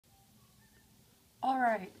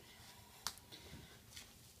Alright,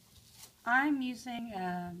 I'm using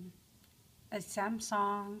a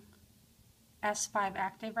Samsung S5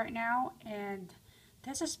 Active right now, and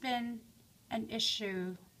this has been an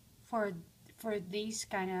issue for these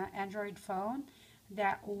kind of Android phone,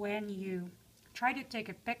 that when you try to take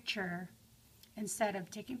a picture, instead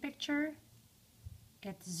of taking picture,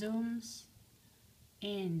 it zooms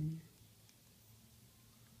in.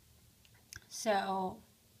 So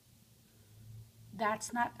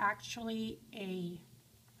that's not actually a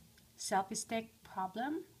selfie stick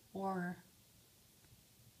problem or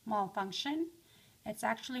malfunction. It's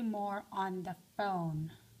actually more on the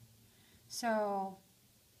phone. So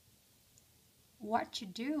what you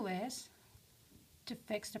do is, to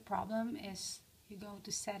fix the problem, is you go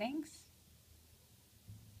to settings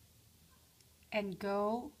and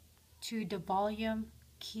go to the volume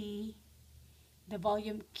key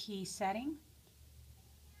setting,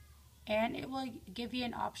 and it will give you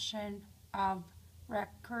an option of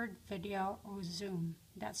record video or zoom.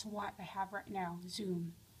 That's what I have right now,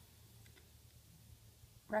 zoom,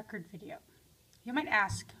 record video. You might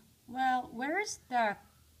ask, well, where's the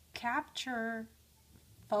capture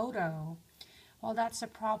photo? Well, that's a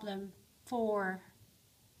problem for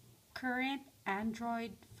current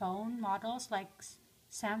Android phone models like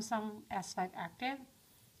Samsung S5 Active.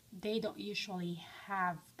 They don't usually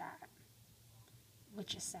have that,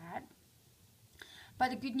 which is sad. But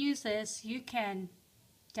the good news is you can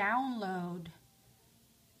download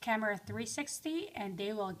Camera 360 and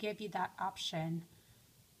they will give you that option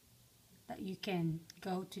that you can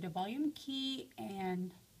go to the volume key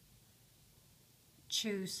and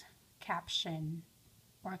choose caption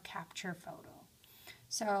or capture photo.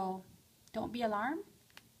 So don't be alarmed.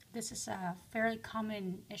 This is a fairly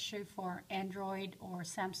common issue for Android or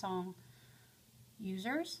Samsung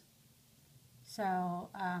users. So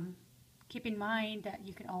keep in mind that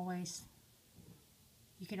you can always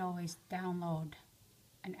download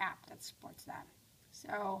an app that supports that.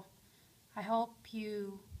 So I hope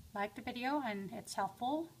you like the video and it's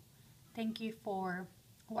helpful. Thank you for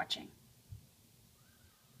watching.